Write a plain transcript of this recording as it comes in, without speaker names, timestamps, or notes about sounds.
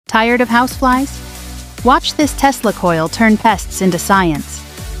Tired of houseflies? Watch this Tesla coil turn pests into science.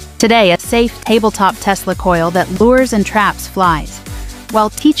 Today, a safe tabletop Tesla coil that lures and traps flies, while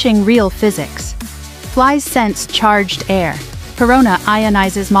teaching real physics. Flies sense charged air. Corona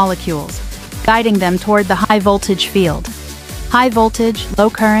ionizes molecules, guiding them toward the high-voltage field. High voltage, low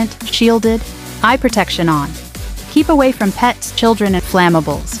current, shielded, eye protection on. Keep away from pets, children, and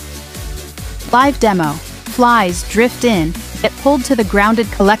flammables. Live demo. Flies drift in, get pulled to the grounded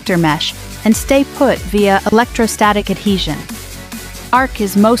collector mesh, and stay put via electrostatic adhesion. Arc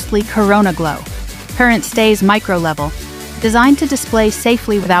is mostly corona glow. Current stays micro-level, designed to display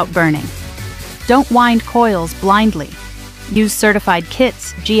safely without burning. Don't wind coils blindly. Use certified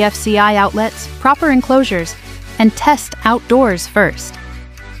kits, GFCI outlets, proper enclosures, and test outdoors first.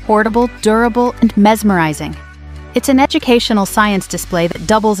 Portable, durable, and mesmerizing. It's an educational science display that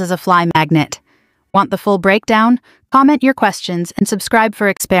doubles as a fly magnet. Want the full breakdown? Comment your questions and subscribe for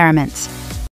experiments.